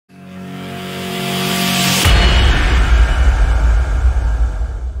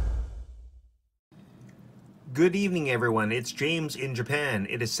Good evening, everyone. It's James in Japan.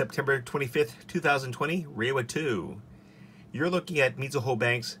 It is September 25th, 2020, Reiwa 2. You're looking at Mizuho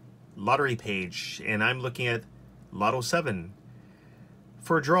Bank's lottery page, and I'm looking at Lotto 7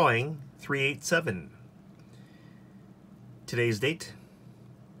 for drawing 387. Today's date,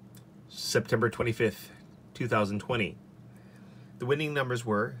 September 25th, 2020. The winning numbers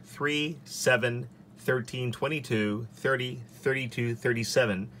were 3, 7, 13, 22, 30, 32,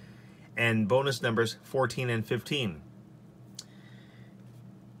 37, and bonus numbers 14 and 15.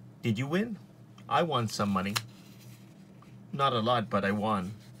 Did you win? I won some money. Not a lot, but I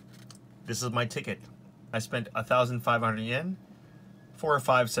won. This is my ticket. I spent 1,500 yen, 4 or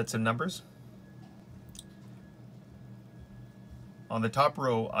 5 sets of numbers. On the top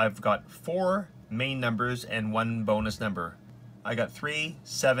row, I've got 4 main numbers and 1 bonus number. I got 3,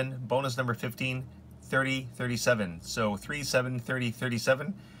 7, bonus number 15, 30, 37. So 3, 7, 30,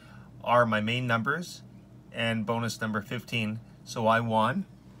 37 are my main numbers and bonus number 15. So I won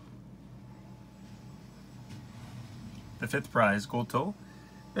the 5th prize, Goto.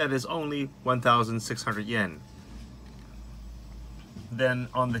 That is only 1,600 yen. Then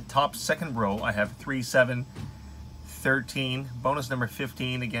on the top second row, I have 3, 7, 13, bonus number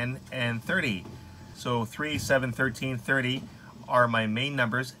 15 again, and 30. So 3, 7, 13, 30 are my main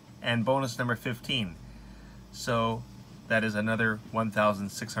numbers and bonus number 15. So that is another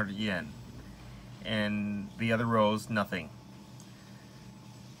 1,600 yen. And the other rows, nothing.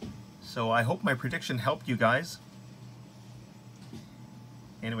 So I hope my prediction helped you guys.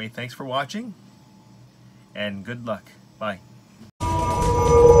 Anyway, thanks for watching and good luck. Bye.